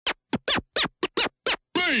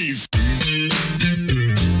noise.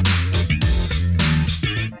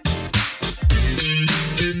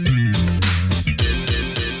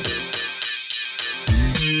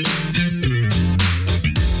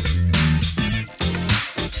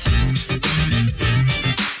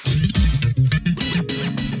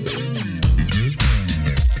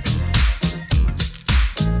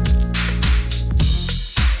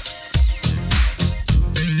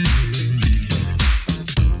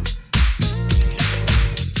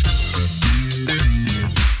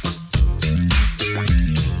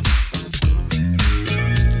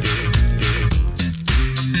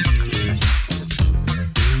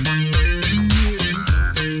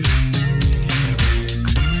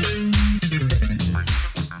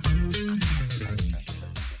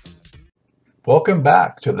 Welcome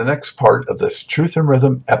back to the next part of this Truth and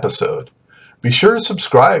Rhythm episode. Be sure to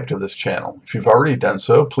subscribe to this channel. If you've already done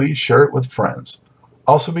so, please share it with friends.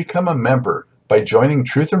 Also become a member by joining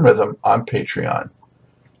Truth and Rhythm on Patreon,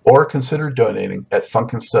 or consider donating at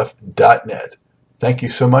funkinstuff.net. Thank you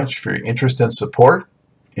so much for your interest and support.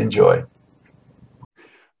 Enjoy.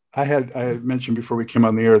 I had mentioned before we came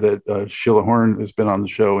on the air that Sheila Horn has been on the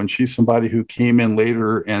show, and she's somebody who came in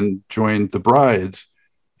later and joined the Brides.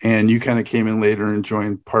 And you kind of came in later and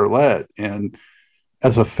joined Parlette. And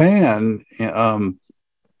as a fan,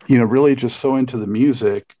 really just so into the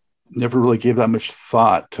music, never really gave that much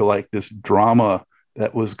thought to like this drama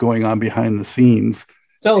that was going on behind the scenes.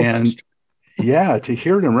 Yeah, to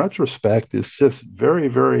hear it in retrospect is just very,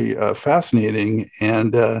 very fascinating.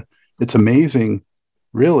 And it's amazing,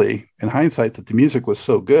 really, in hindsight, that the music was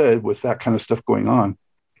so good with that kind of stuff going on.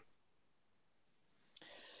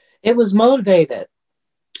 It was motivated.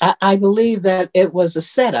 I believe that it was a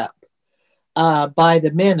setup by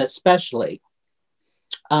the men, especially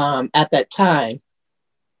at that time.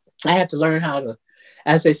 I had to learn how to,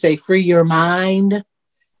 as they say, free your mind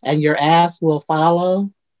and your ass will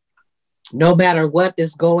follow. No matter what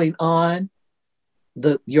is going on,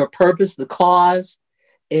 your purpose, the cause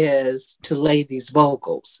is to lay these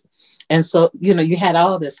vocals. And so, you had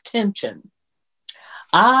all this tension.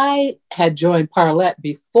 I had joined Parlette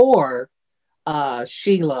before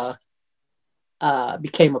Sheila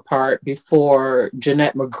became a part, before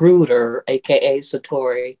Jeanette Magruder, aka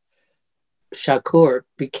Satori Shakur,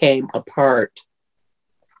 became a part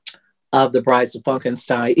of the Brides of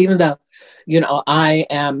Funkenstein. Even though, I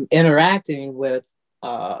am interacting with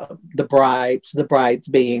the brides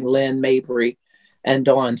being Lynn Mabry and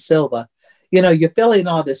Dawn Silva, you're feeling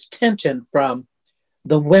all this tension from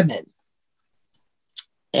the women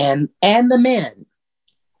and the men.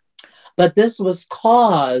 But this was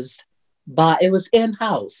caused by, it was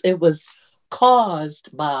in-house. It was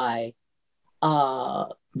caused by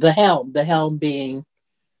the helm being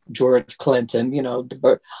George Clinton,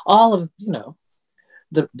 all of,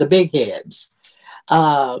 the big heads.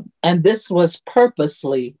 And this was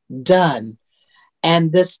purposely done.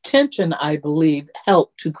 And this tension, I believe,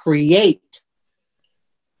 helped to create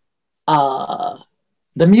the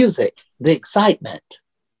music, the excitement,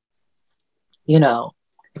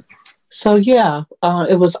 So,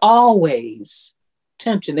 it was always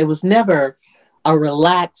tension. It was never a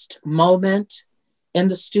relaxed moment in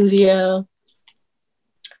the studio.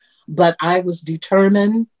 But I was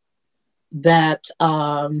determined that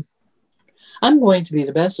I'm going to be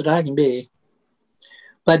the best that I can be.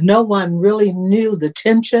 But no one really knew the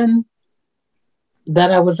tension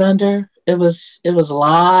that I was under. It was a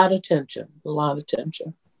lot of tension, I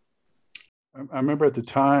remember at the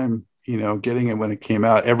time, getting it when it came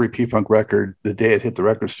out, every P-Funk record, the day it hit the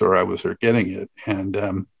record store, I was there getting it. And,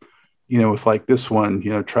 with like this one,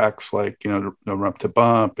 tracks like, No Rump to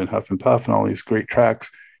Bump and Huff and Puff and all these great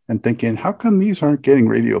tracks, and thinking, how come these aren't getting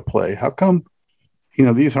radio play? How come,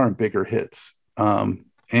 these aren't bigger hits?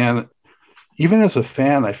 And even as a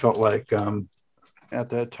fan, I felt like at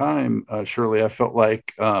that time, Shirley, I felt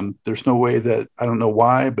like there's no way that, I don't know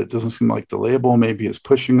why, but it doesn't seem like the label maybe is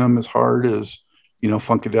pushing them as hard as,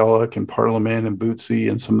 Funkadelic and Parliament and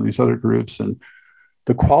Bootsy and some of these other groups. And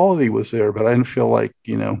the quality was there, but I didn't feel like,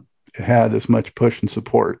 it had as much push and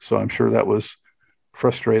support. So I'm sure that was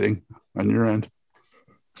frustrating on your end.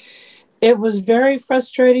 It was very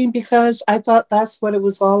frustrating because I thought that's what it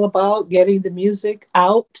was all about, getting the music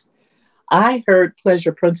out. I heard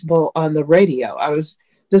Pleasure Principle on the radio.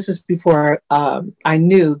 This is before I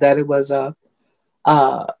knew that it was a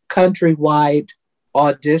countrywide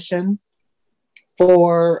audition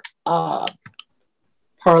for Parlette.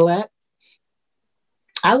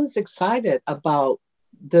 I was excited about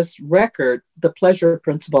this record, The Pleasure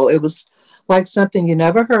Principle. It was like something you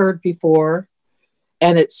never heard before,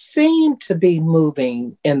 and it seemed to be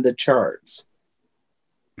moving in the charts.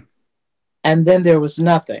 and then there was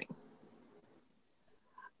nothing.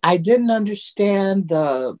 I didn't understand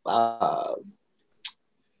the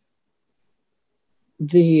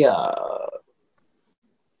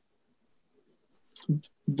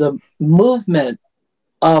the movement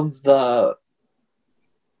of the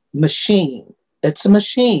machine. It's a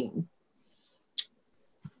machine.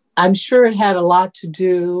 I'm sure it had a lot to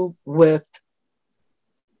do with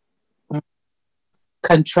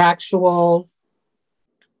contractual,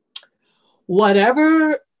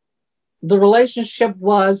 whatever the relationship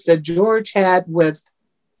was that George had with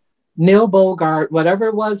Neil Bogart, whatever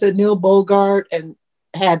it was that Neil Bogart and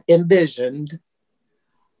had envisioned.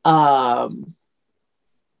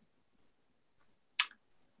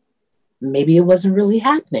 Maybe it wasn't really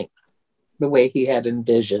happening the way he had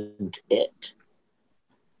envisioned it.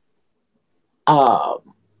 So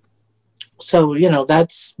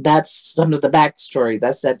that's some of the backstory.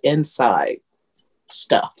 That's that inside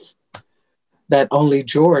stuff that only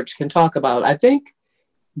George can talk about. I think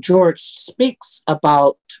George speaks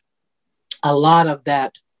about a lot of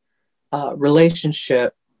that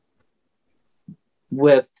relationship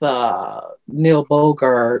with Neil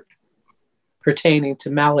Bogart pertaining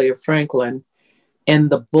to Malia Franklin in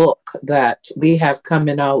the book that we have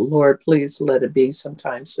coming out, Lord, please let it be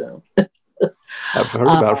sometime soon. I've heard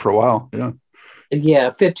about it for a while. Yeah.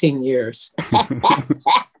 Yeah, 15 years.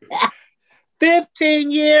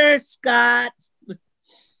 15 years, Scott.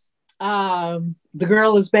 The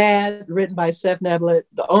Girl is Bad, written by Seth Neblett,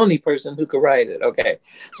 the only person who could write it. Okay.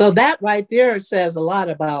 So that right there says a lot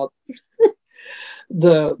about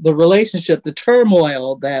the relationship, the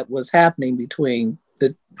turmoil that was happening between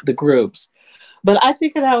the groups. But I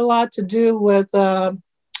think it had a lot to do with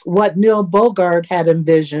what Neil Bogart had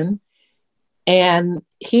envisioned. And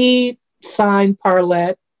he signed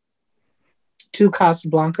Parlett to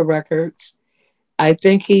Casablanca Records. I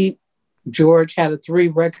think George had a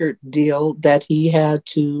 3-record deal that he had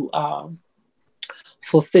to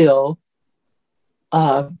fulfill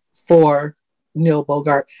for Neil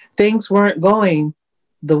Bogart. Things weren't going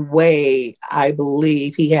the way I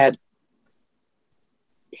believe he had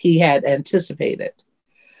anticipated.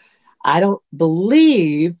 I don't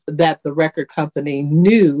believe that the record company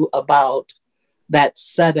knew about that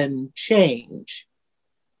sudden change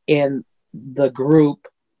in the group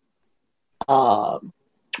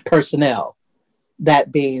personnel,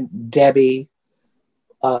 that being Debbie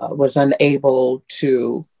was unable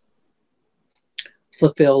to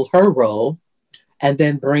fulfill her role, and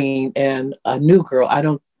then bringing in a new girl. I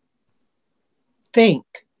don't think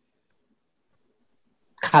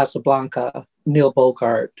Casablanca, Neil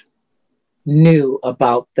Bogart, knew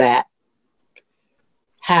about that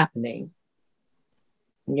happening.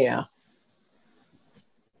 Yeah.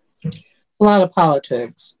 A lot of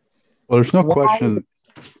politics. Well, there's no question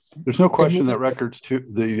that records to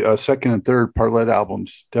the second and third Parlett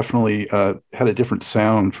albums definitely had a different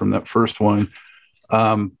sound from that first one.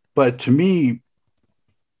 But to me,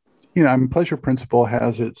 Pleasure Principle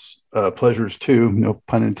has its pleasures too, no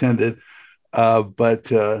pun intended. But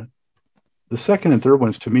the second and third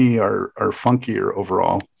ones to me are funkier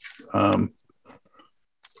overall. I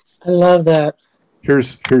love that.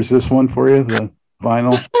 Here's this one for you, the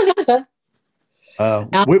vinyl.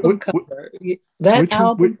 Album cover. That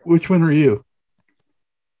album. Which one are you?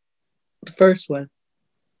 The first one.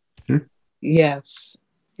 Sure. Yes.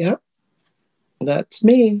 Yep. That's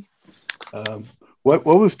me. What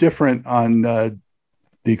was different on the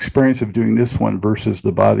experience of doing this one versus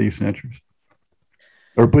the Body Snatchers?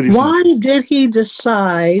 Or Booty Why Snatchers? did he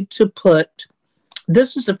decide to put?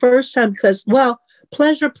 This is the first time because,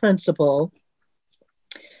 Pleasure Principle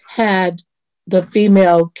had the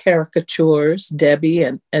female caricatures, Debbie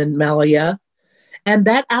and Malia, and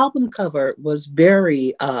that album cover was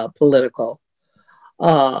very political.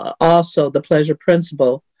 Also, the Pleasure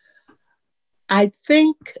Principle. I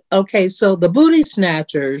think, so the Booty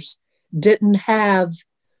Snatchers didn't have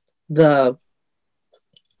the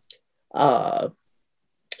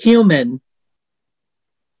human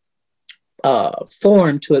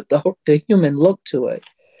form to it, the human look to it.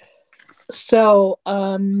 So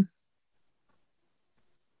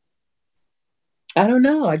I don't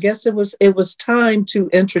know. I guess it was time to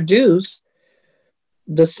introduce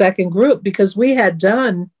the second group, because we did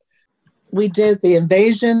the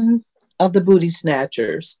Invasion of the Booty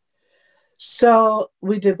Snatchers. So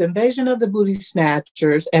we did the Invasion of the Booty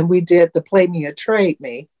Snatchers, and we did the Play Me or Trade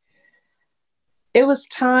Me. It was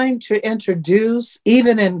time to introduce,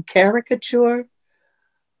 even in caricature,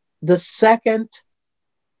 the second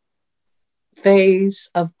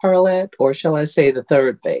phase of Parlett, or shall I say the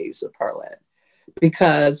third phase of Parlett.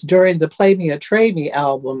 Because during the Play Me or Trade Me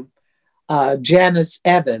album, Janice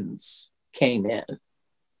Evans came in.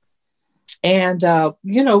 And,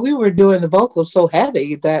 we were doing the vocals so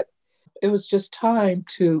heavy that it was just time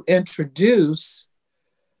to introduce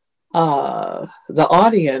the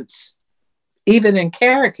audience, even in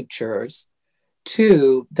caricatures,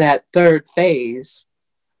 to that third phase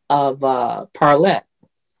of Parlette.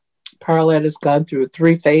 Parlette has gone through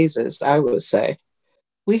 3 phases, I would say.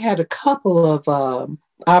 We had a couple of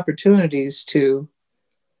opportunities to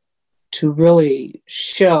really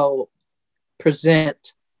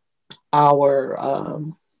present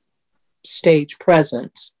our stage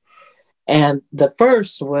presence. And the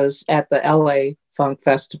first was at the LA Funk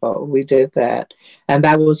Festival. We did that. And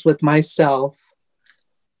that was with myself,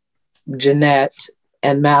 Jeanette,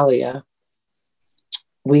 and Malia.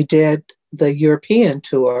 We did the European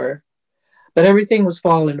tour, but everything was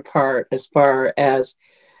falling apart as far as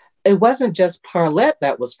it wasn't just Parlette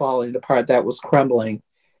that was falling apart, that was crumbling.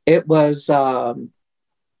 It was, it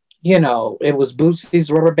was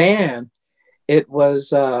Bootsy's Rubber Band. It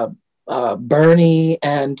was Bernie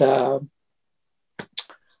and the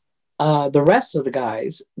rest of the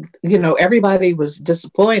guys. Everybody was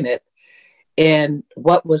disappointed in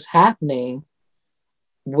what was happening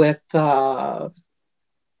with the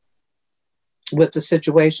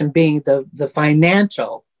situation, being the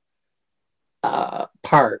financial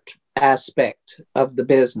aspect of the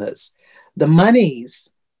business. The monies,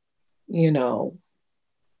 the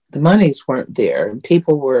monies weren't there, and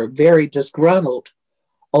people were very disgruntled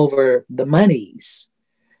over the monies.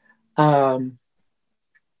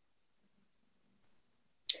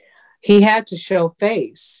 He had to show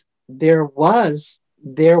face. There was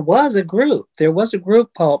a group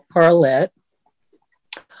called Parlette.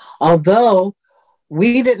 Although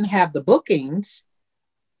we didn't have the bookings,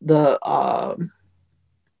 the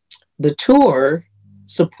tour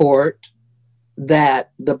support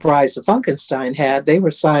that the Brides of Funkenstein had. They were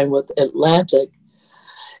signed with Atlantic.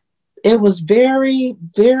 It was very,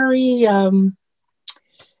 very,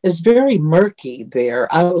 it's very murky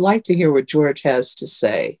there. I would like to hear what George has to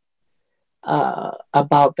say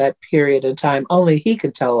about that period in time. Only he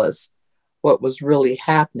can tell us what was really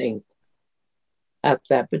happening at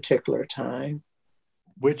that particular time.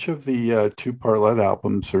 Which of the 2 Parlette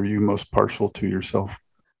albums are you most partial to yourself?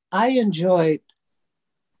 I enjoyed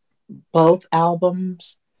both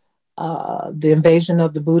albums, The Invasion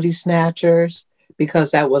of the Booty Snatchers,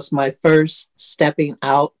 because that was my first stepping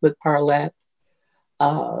out with Parlette,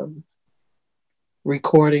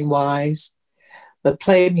 recording-wise. But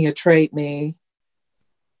Play Me or Trade Me,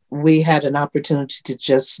 we had an opportunity to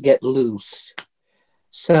just get loose.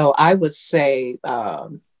 So I would say I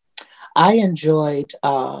enjoyed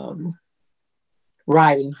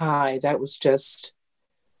Riding High. That was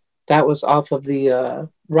off of the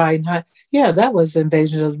Riding High. Yeah, that was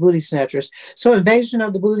Invasion of the Booty Snatchers. So Invasion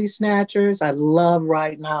of the Booty Snatchers, I love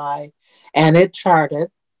Riding High. And it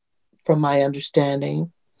charted, from my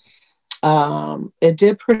understanding. It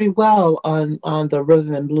did pretty well on the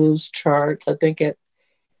rhythm and blues chart. I think it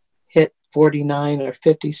hit 49 or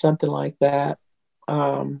 50, something like that.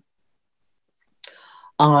 On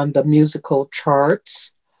the musical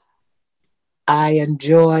charts. I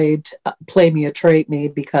enjoyed Play Me or Trade Me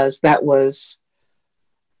because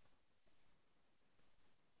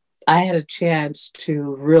I had a chance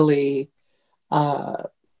to really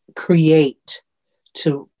create,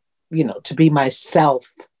 to be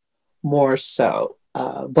myself more so,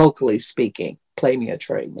 vocally speaking, Play Me or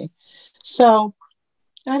Trade Me. So,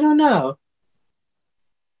 I don't know.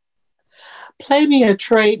 Play Me or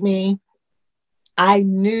Trade Me, I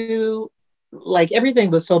knew, like,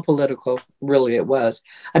 everything was so political, really it was.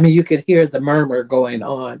 I mean, you could hear the murmur going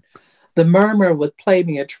on. The murmur with Play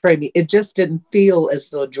Me or Trade Me, it just didn't feel as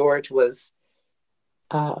though George was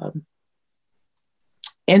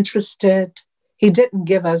interested. He didn't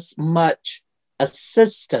give us much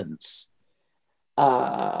assistance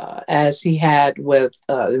as he had with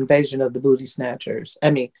Invasion of the Booty Snatchers.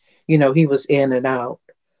 I mean, he was in and out.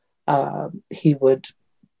 He would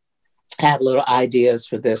have little ideas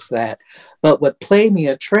for this, that. But with Play Me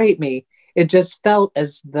or Trade Me, it just felt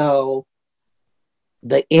as though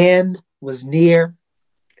the end was near.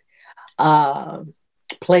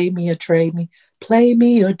 Play me or trade me. Play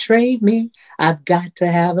me or trade me. I've got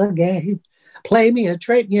to have a game. Play me or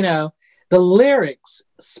trade. The lyrics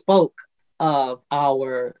spoke of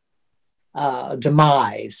our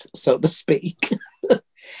demise, so to speak.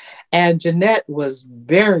 And Jeanette was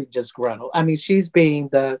very disgruntled. I mean, she's being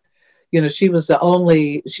she was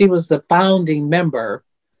the founding member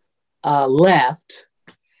left.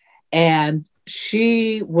 And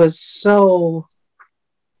she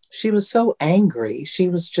she was so angry. She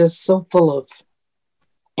was just so full of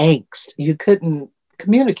angst. You couldn't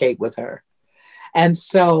communicate with her. And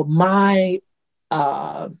so my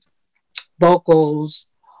uh, vocals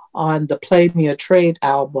on the Play Me a Trade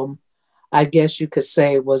album, I guess you could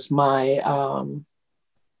say, was my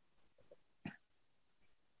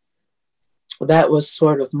that was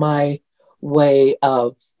sort of my way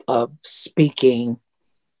of speaking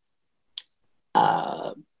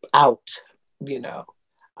out. You know,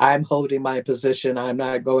 I'm holding my position. I'm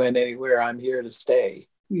not going anywhere. I'm here to stay.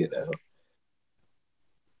 You know,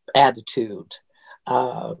 attitude.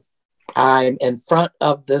 I'm in front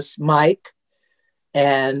of this mic,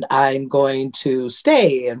 and I'm going to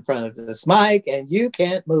stay in front of this mic, and you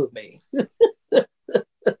can't move me,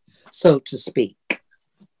 so to speak.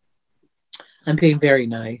 I'm being very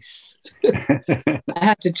nice. I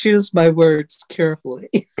have to choose my words carefully.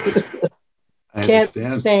 I Can't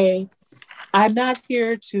understand. say, I'm not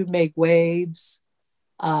here to make waves.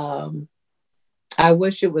 I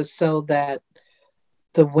wish it was so that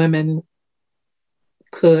the women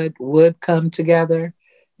would come together,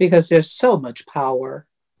 because there's so much power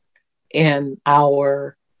in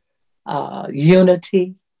our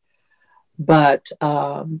unity. But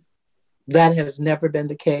that has never been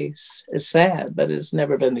the case. It's sad, but it's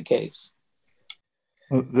never been the case.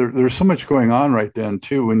 Well, there's so much going on right then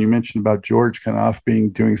too. When you mentioned about George kind of off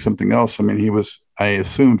doing something else, I mean, he was, I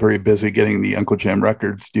assume, very busy getting the Uncle Jam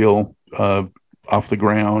Records deal off the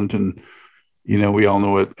ground, and we all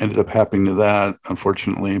know what ended up happening to that,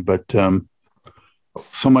 unfortunately. But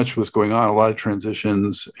so much was going on, a lot of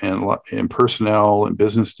transitions and personnel and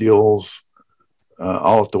business deals,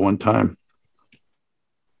 all at the one time.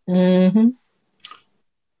 Mm-hmm.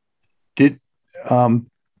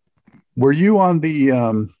 Were you on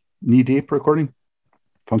the Knee Deep recording,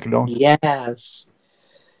 Funkadelic?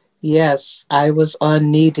 Yes, I was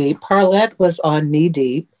on Knee Deep. Parlette was on Knee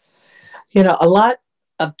Deep. A lot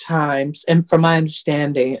of times, and from my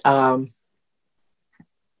understanding, the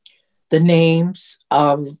names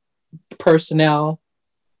of personnel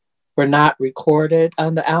were not recorded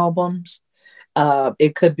on the albums.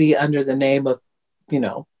 It could be under the name of,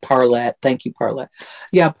 Parlette. Thank you, Parlette.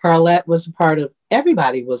 Yeah, Parlette was a part of,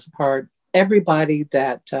 everybody that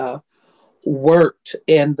worked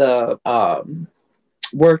in the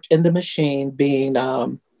machine, being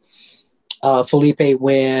Felipe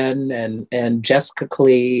Wynn and Jessica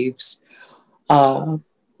Cleaves.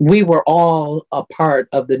 We were all a part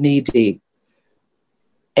of the Knee Deep.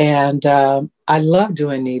 And I love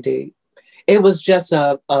doing Knee Deep. It was just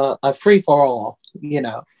a free-for-all,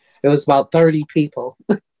 It was about 30 people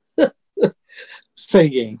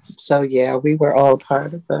singing. So, yeah, we were all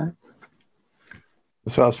part of that.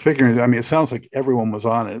 So I was figuring, I mean, it sounds like everyone was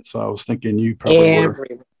on it. So I was thinking you probably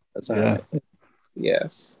everyone was on it.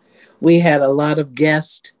 Yes. We had a lot of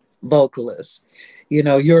guest vocalists.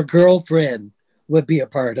 Your girlfriend would be a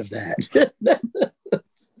part of that.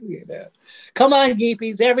 Come on,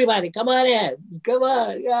 Geepies, everybody, come on in. Come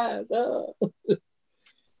on, yes. Oh.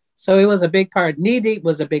 So it was a big part. Knee Deep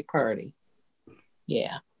was a big party.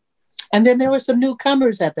 Yeah. And then there were some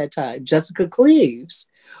newcomers at that time. Jessica Cleaves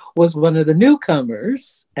was one of the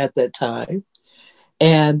newcomers at that time.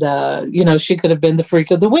 And, she could have been the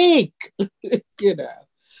freak of the week.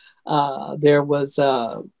 There was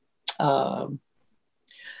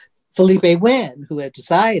Felipe Wynn, who had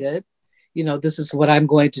decided, this is what I'm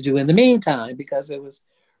going to do in the meantime, because it was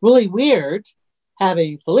really weird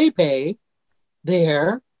having Felipe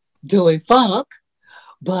there doing funk,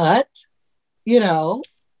 but,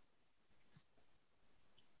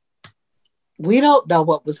 we don't know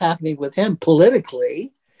what was happening with him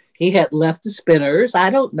politically. He had left the Spinners.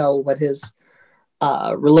 I don't know what his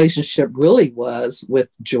relationship really was with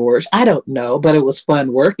George. I don't know, but it was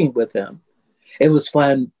fun working with him. It was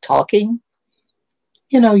fun talking.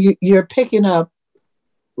 You're picking up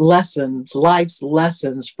life's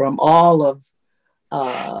lessons from all of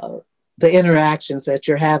the interactions that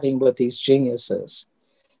you're having with these geniuses,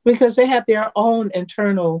 because they have their own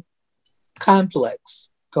internal conflicts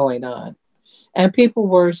going on. And people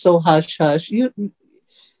were so hush-hush. You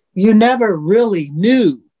never really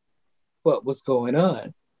knew what was going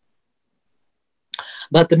on.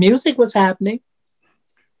 But the music was happening.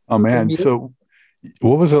 Oh, man. So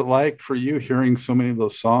what was it like for you hearing so many of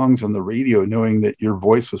those songs on the radio, knowing that your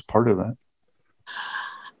voice was part of that?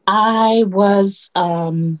 I was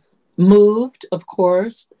moved, of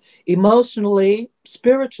course, emotionally,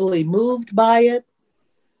 spiritually moved by it.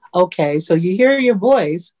 Okay, so you hear your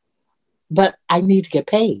voice, but I need to get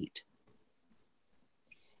paid.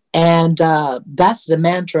 And that's the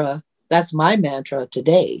mantra. That's my mantra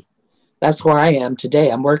today. That's where I am today.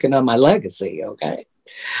 I'm working on my legacy. Okay.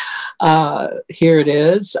 Here it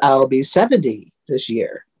is. I'll be 70 this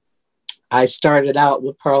year. I started out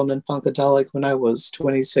with Parliament Funkadelic when I was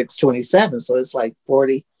 26, 27. So it's like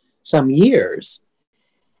 40 some years.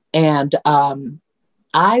 And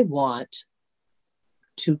I want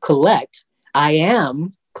to collect, I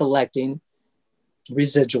am collecting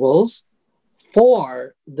residuals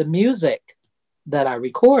for the music that I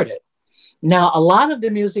recorded. Now, a lot of the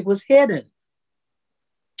music was hidden.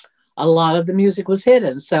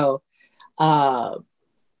 So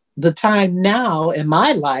the time now in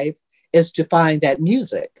my life is to find that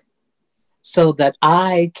music so that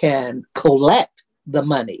I can collect the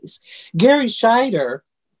monies. Gary Scheider,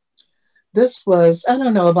 this was, I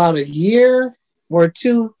don't know, about a year or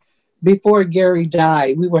two before Gary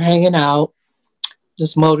died. We were hanging out,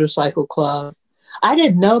 this motorcycle club. I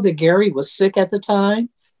didn't know that Gary was sick at the time,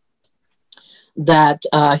 that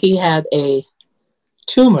he had a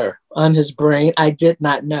tumor on his brain. I did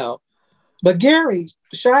not know. But Gary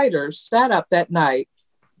Scheider sat up that night,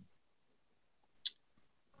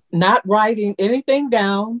 not writing anything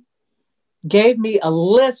down, gave me a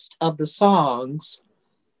list of the songs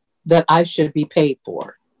that I should be paid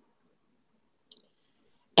for.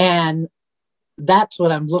 And that's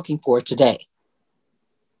what I'm looking for today.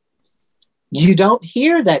 You don't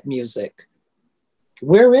hear that music.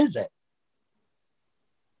 Where is it?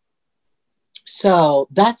 So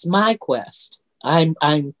that's my quest. I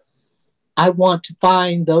want to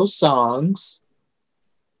find those songs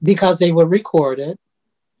because they were recorded.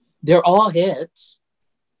 They're all hits.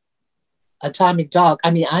 Atomic Dog,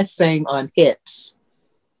 I sang on hits.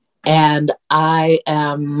 And I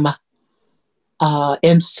am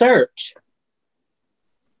in search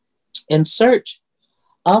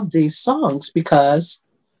of these songs because,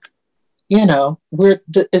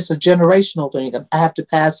 it's a generational thing. I have to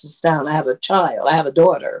pass this down. I have a child. I have a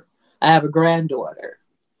daughter. I have a granddaughter.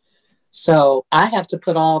 So I have to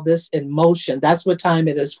put all this in motion. That's what time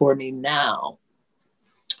it is for me now,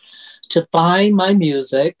 to find my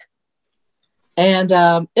music. And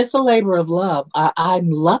it's a labor of love.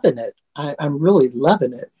 I'm loving it. I'm really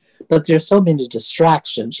loving it. But there's so many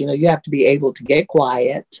distractions. You have to be able to get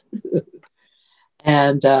quiet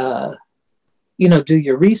and, do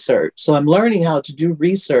your research. So I'm learning how to do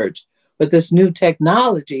research. But this new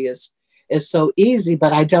technology is so easy,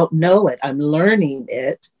 but I don't know it. I'm learning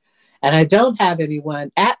it. And I don't have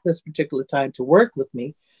anyone at this particular time to work with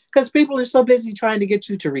me because people are so busy trying to get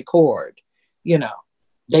you to record.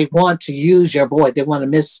 They want to use your voice. They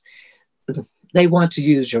want to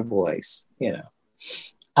use your voice,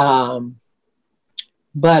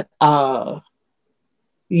 But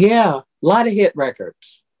yeah, a lot of hit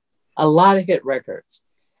records.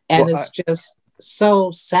 And it's just so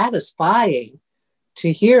satisfying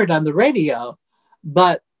to hear it on the radio.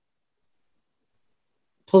 But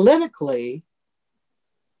politically,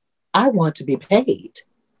 I want to be paid.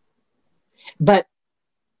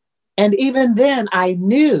 And even then, I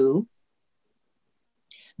knew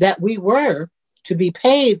that we were to be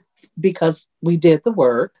paid because we did the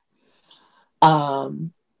work. So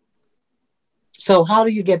how do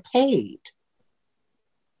you get paid?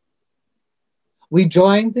 We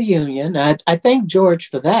joined the union. I thank George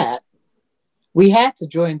for that. We had to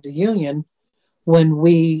join the union when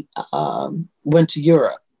we went to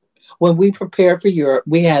Europe. When we prepared for Europe,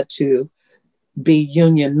 we had to be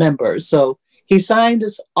union members. So he signed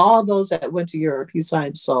us, all those that went to Europe, he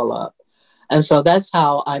signed us all up. And so that's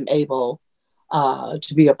how I'm able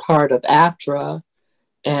to be a part of AFTRA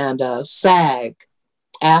and SAG.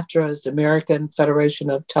 AFTRA is the American Federation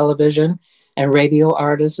of Television and Radio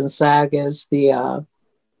Artists, and SAG is the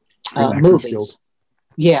movies. Skills.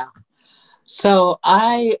 Yeah. So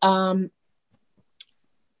I'm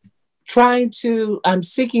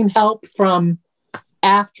seeking help from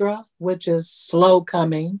AFTRA, which is slow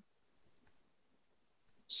coming.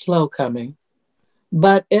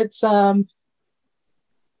 But it's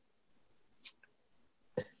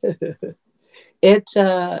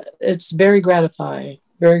it's very gratifying.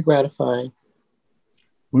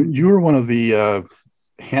 You were one of the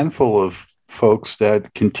handful of folks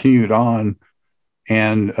that continued on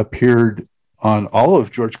and appeared on all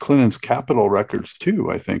of George Clinton's Capitol records too,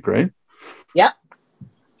 I think, right? Yep.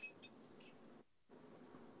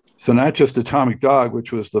 So not just Atomic Dog,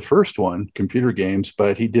 which was the first one, Computer Games,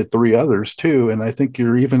 but he did 3 others too. And I think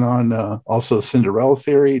you're even on also Cinderella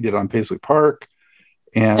Theory, did on Paisley Park.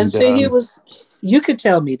 And see, you could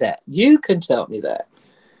tell me that. You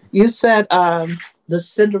said the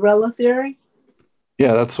Cinderella Theory?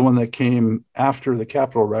 Yeah, that's the one that came after the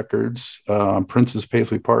Capitol Records, Prince's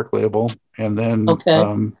Paisley Park label. And then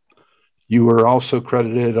you were also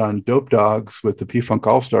credited on Dope Dogs with the P-Funk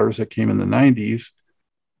All-Stars that came in the 90s.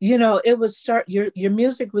 You know, it would start, your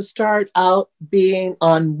music would start out being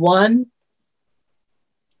on one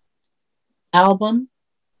album,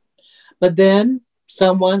 but then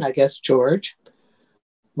someone, I guess George,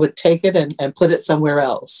 would take it and put it somewhere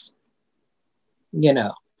else, you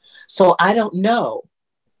know. So I don't know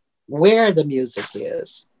where the music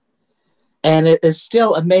is. And it is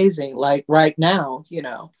still amazing. Like right now, you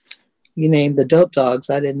know, you named the Dope Dogs.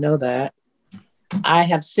 I didn't know that. I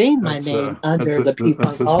have seen my name under the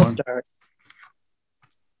P-Funk All-Star.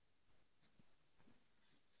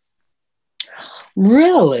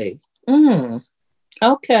 Really?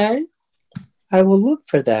 Okay. I will look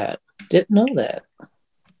for that. Didn't know that.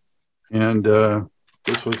 And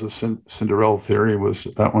this was a Cinderella Theory, was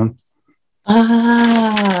that one?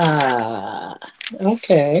 Ah,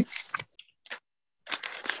 okay.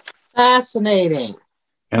 Fascinating.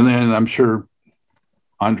 And then I'm sure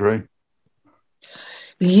Andre.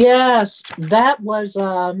 Yes, that was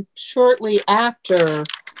shortly after. Let's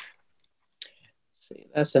see,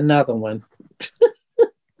 that's another one.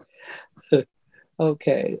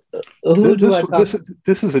 Okay.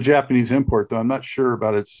 This is a Japanese import, though. I'm not sure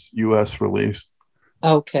about its U.S. release.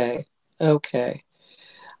 Okay. Who's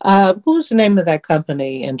the name of that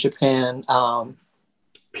company in Japan?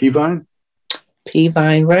 P-Vine?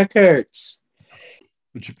 P-Vine Records.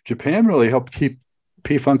 Japan really helped keep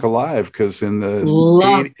P-Funk alive, because in the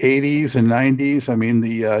 80s and 90s, I mean,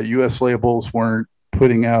 the U.S. labels weren't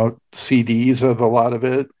putting out CDs of a lot of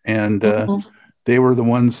it, and they were the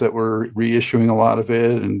ones that were reissuing a lot of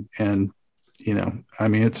it, and you know, I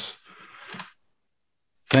mean, it's,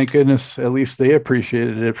 thank goodness, at least they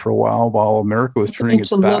appreciated it for a while America was turning its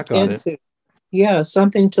back on it. Yeah,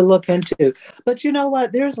 something to look into. But you know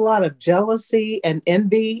what? There's a lot of jealousy and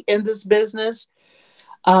envy in this business.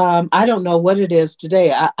 I don't know what it is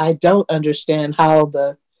today. I don't understand how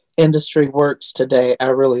the industry works today. I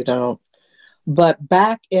really don't. But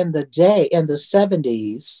back in the day, in the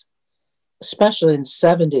 70s, especially in the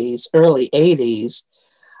 70s, early 80s,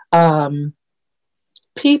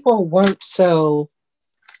 people weren't so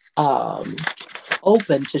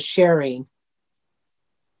open to sharing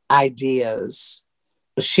ideas,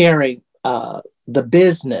 sharing the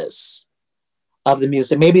business of the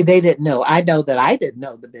music. Maybe they didn't know. I know that I didn't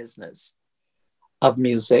know the business of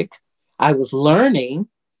music. I was learning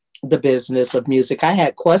the business of music. I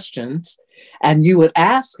had questions, and you would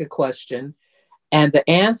ask a question, and the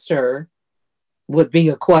answer would be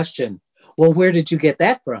a question. Well, where did you get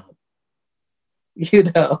that from? Where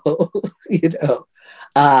did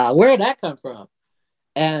that come from?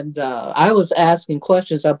 And I was asking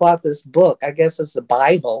questions. I bought this book. I guess it's a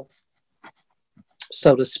Bible,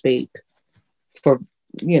 so to speak, for,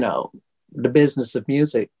 the business of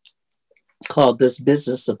music, called This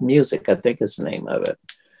Business of Music, I think is the name of it.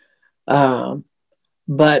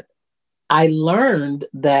 But I learned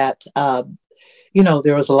that,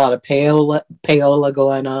 there was a lot of payola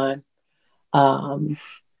going on.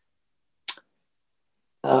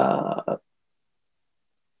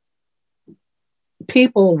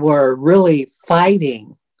 People were really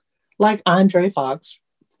fighting, like Andre Fox,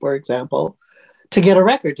 for example, to get a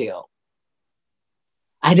record deal.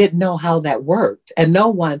 I didn't know how that worked. And no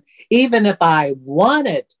one, even if I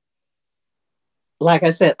wanted, like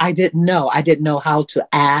I said, I didn't know. I didn't know how to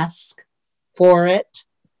ask for it,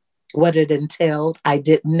 what it entailed. I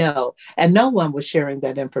didn't know. And no one was sharing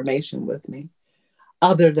that information with me,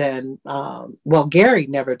 other than, Gary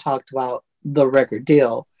never talked about the record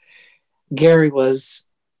deal. Gary was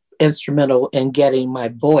instrumental in getting my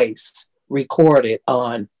voice recorded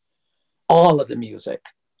on all of the music.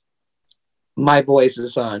 My voice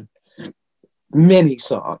is on many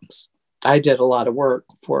songs. I did a lot of work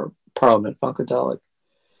for Parliament Funkadelic.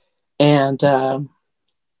 And,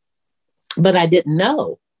 but I didn't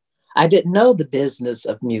know. I didn't know the business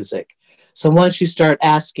of music. So once you start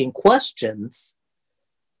asking questions,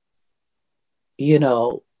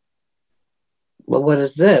 well, what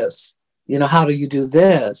is this? How do you do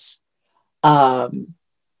this?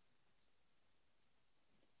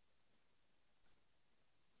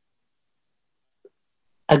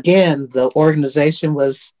 Again, the organization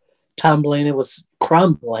was tumbling, it was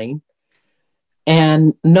crumbling,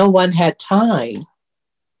 and no one had time.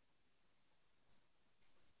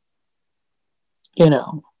 It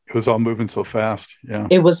was all moving so fast. Yeah.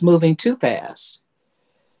 It was moving too fast.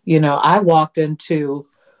 I walked into,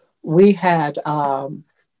 we had,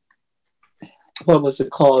 what was it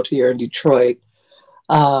called here in Detroit?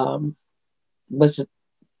 Was it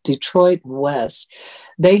Detroit West?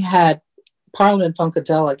 They had, Parliament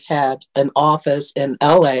Funkadelic had an office in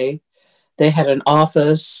LA, They had an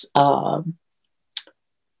office in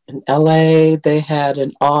LA. They had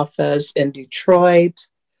an office in Detroit.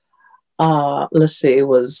 Let's see, it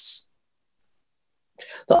was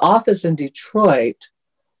the office in Detroit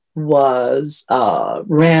was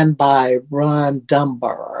ran by Ron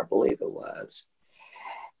Dunbar, I believe it was.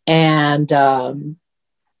 And,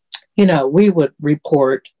 we would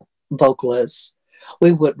report vocalists.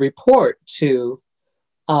 We would report to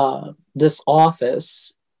this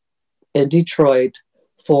office in Detroit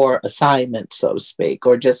for assignments, so to speak,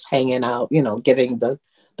 or just hanging out, getting the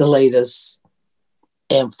latest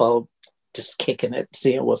info, just kicking it,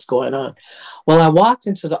 seeing what's going on. Well, I walked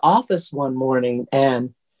into the office one morning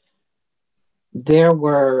and there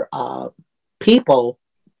were people,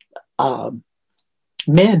 men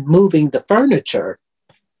moving the furniture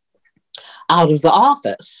out of the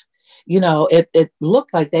office. It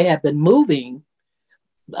looked like they had been moving,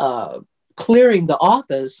 clearing the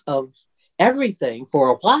office of everything for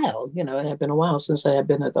a while. It had been a while since I had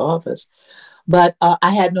been at the office. But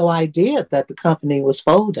I had no idea that the company was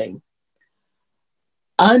folding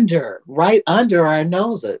right under our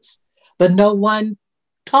noses. But no one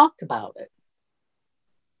talked about it.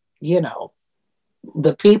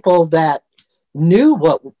 The people that knew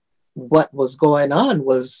what was going on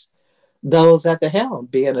was those at the helm,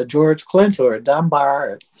 being a George Clinton or a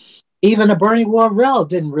Dunbar, even a Bernie Worrell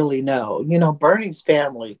didn't really know. Bernie's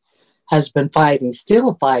family has been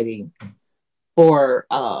still fighting for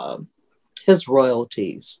his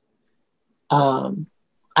royalties. I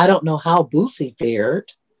don't know how Bootsy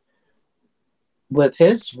fared with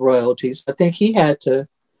his royalties. I think he had to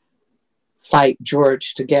fight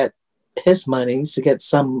George to get his monies, to get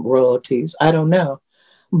some royalties. I don't know.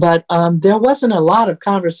 But there wasn't a lot of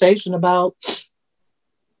conversation about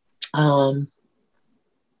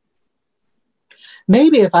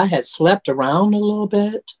maybe if I had slept around a little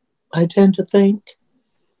bit, I tend to think,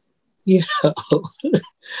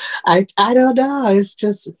 I don't know. It's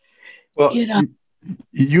just, Well,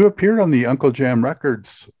 you appeared on the Uncle Jam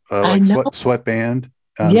Records, I know. Sweat Band.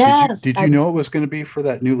 Yes. Did you know it was going to be for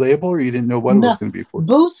that new label, or you didn't know what it was going to be for?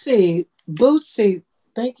 Bootsy,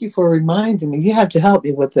 thank you for reminding me. You have to help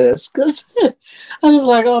me with this, because I was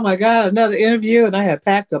like, oh my God, another interview, and I had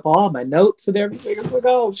packed up all my notes and everything. I was like,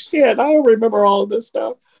 oh shit, I don't remember all of this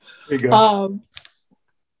stuff. There you go.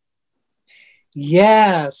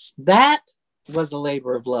 Yes, that was a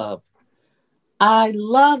labor of love. I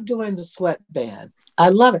love doing the Sweat Band. I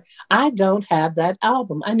love it. I don't have that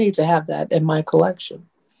album. I need to have that in my collection.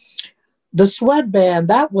 The Sweat Band,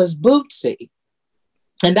 that was Bootsy.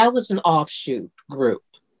 And that was an offshoot group.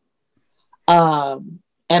 And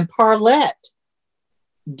Parlette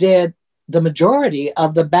did the majority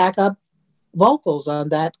of the backup vocals on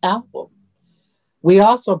that album. We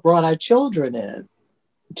also brought our children in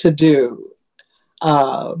to do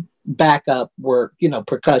backup work,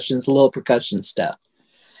 percussions, little percussion stuff.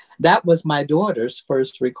 That was my daughter's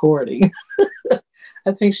first recording.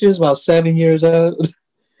 I think she was about 7 years old.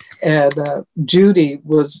 And Junie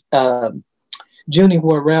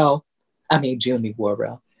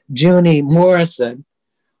Morrison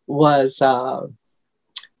was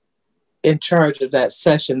in charge of that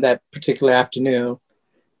session that particular afternoon,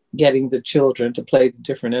 getting the children to play the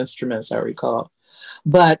different instruments, I recall.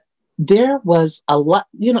 But there was a lot,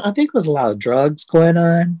 I think it was a lot of drugs going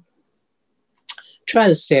on. Try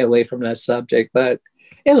to stay away from that subject, but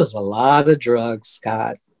it was a lot of drugs,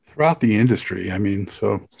 Scott. Throughout the industry,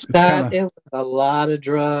 Scott, it was a lot of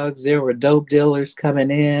drugs. There were dope dealers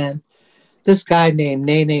coming in. This guy named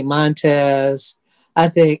Nene Montez, I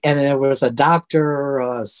think, and there was a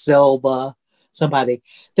Dr. Silva, somebody.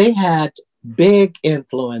 They had big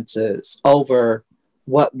influences over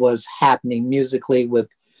what was happening musically with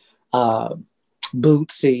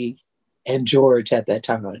Bootsy and George at that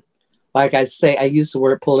time. Like I say, I use the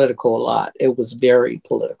word political a lot. It was very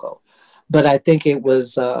political. But I think it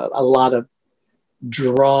was a lot of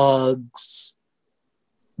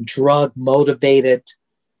drug-motivated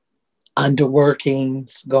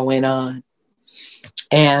underworkings going on.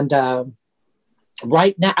 And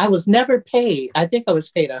right now, I was never paid. I think I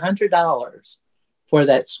was paid $100 for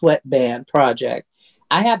that Sweat Band project.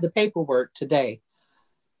 I have the paperwork today.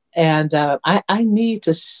 And I need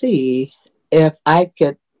to see if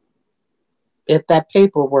that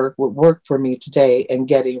paperwork would work for me today in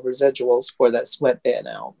getting residuals for that Sweat Band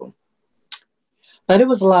album. But it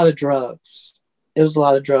was a lot of drugs.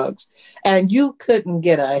 And you couldn't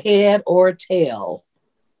get a head or a tail.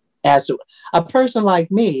 As a person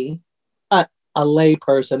like me, a lay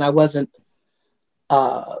person, I wasn't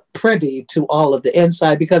privy to all of the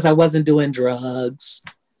inside because I wasn't doing drugs,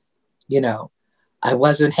 I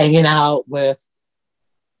wasn't hanging out with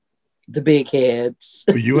the big heads.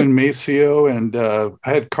 You and Maceo, and I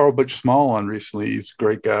had Carl Butch Small on recently. He's a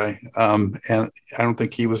great guy, and I don't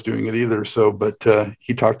think he was doing it either. So, but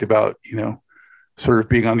he talked about sort of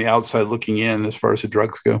being on the outside looking in as far as the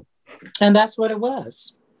drugs go. And that's what it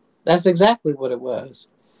was. That's exactly what it was.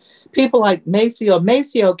 People like Maceo.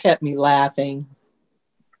 Maceo kept me laughing.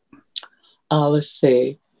 Let's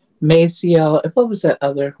see. Maceo. What was that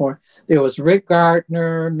other horn? There was Rick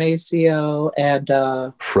Gardner, Maceo, and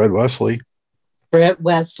Fred Wesley. Fred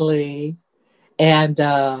Wesley, and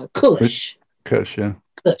Cush. Cush, yeah.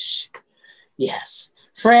 Cush. Yes.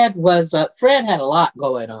 Fred had a lot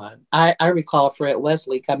going on. I recall Fred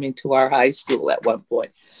Wesley coming to our high school at one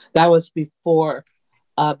point. That was before.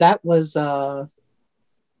 That was at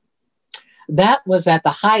the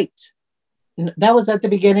height. That was at the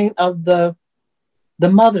beginning of the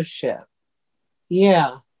mothership.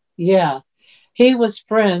 Yeah. He was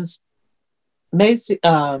friends.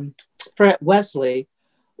 Fred Wesley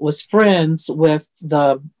was friends with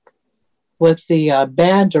the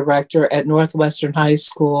band director at Northwestern High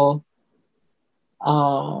School,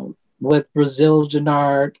 with Brazil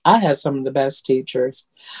Gennard. I had some of the best teachers.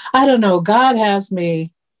 I don't know. God has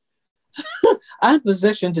me. I'm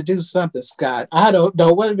positioned to do something, Scott. I don't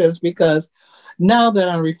know what it is, because now that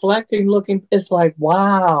I'm reflecting, looking, it's like,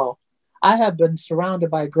 wow, I have been surrounded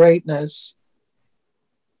by greatness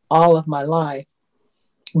all of my life.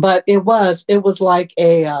 But it was like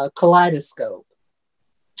a kaleidoscope,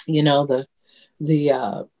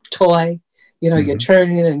 the toy, you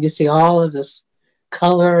turn it and you see all of this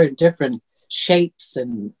color and different shapes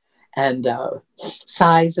and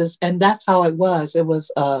sizes. And that's how it was. It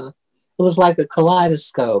was like a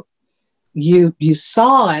kaleidoscope. You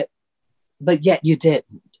saw it, but yet you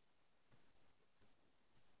didn't.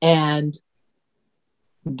 And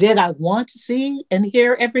did I want to see and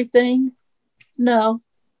hear everything? No,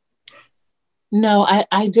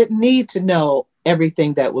 I didn't need to know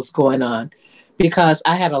everything that was going on, because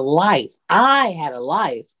I had a life. I had a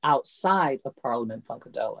life outside of Parliament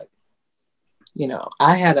Funkadelic.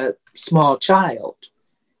 I had a small child,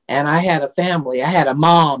 and I had a family. I had a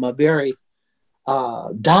mom, a very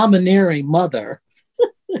domineering mother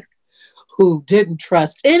who didn't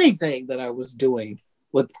trust anything that I was doing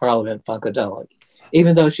with Parliament Funkadelic,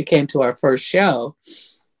 even though she came to our first show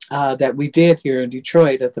that we did here in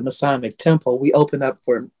Detroit at the Masonic Temple. We opened up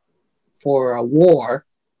for a war.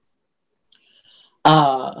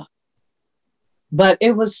 But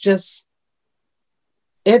it was just,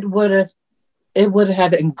 it would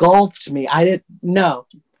have engulfed me. I didn't know.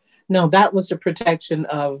 No, that was the protection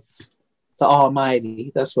of the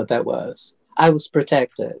Almighty. That's what that was. I was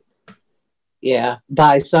protected. Yeah,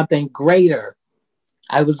 by something greater.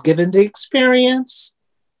 I was given the experience,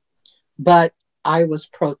 but I was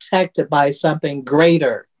protected by something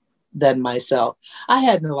greater than myself. I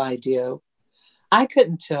had no idea. I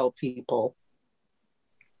couldn't tell people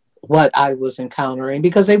what I was encountering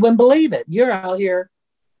because they wouldn't believe it. You're out here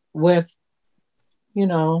with,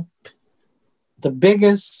 the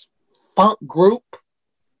biggest funk group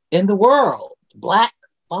in the world, Black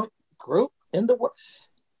funk group in the world.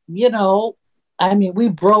 We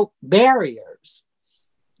broke barriers.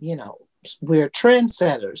 We're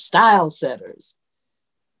trendsetters, style setters.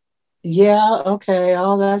 Yeah, okay,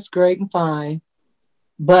 all that's great and fine.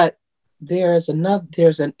 But there's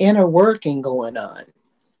an inner working going on.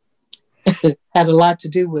 Had a lot to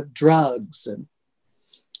do with drugs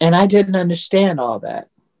and I didn't understand all that.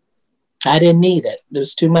 I didn't need it. It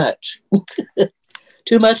was too much.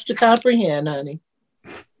 Too much to comprehend, honey.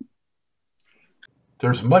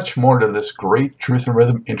 There's much more to this great Truth and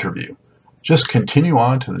Rhythm interview. Just continue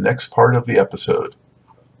on to the next part of the episode.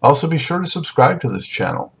 Also, be sure to subscribe to this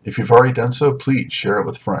channel. If you've already done so, please share it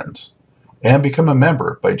with friends. And become a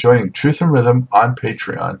member by joining Truth and Rhythm on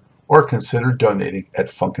Patreon, or consider donating at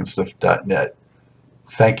funkinstuff.net.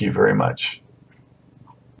 Thank you very much.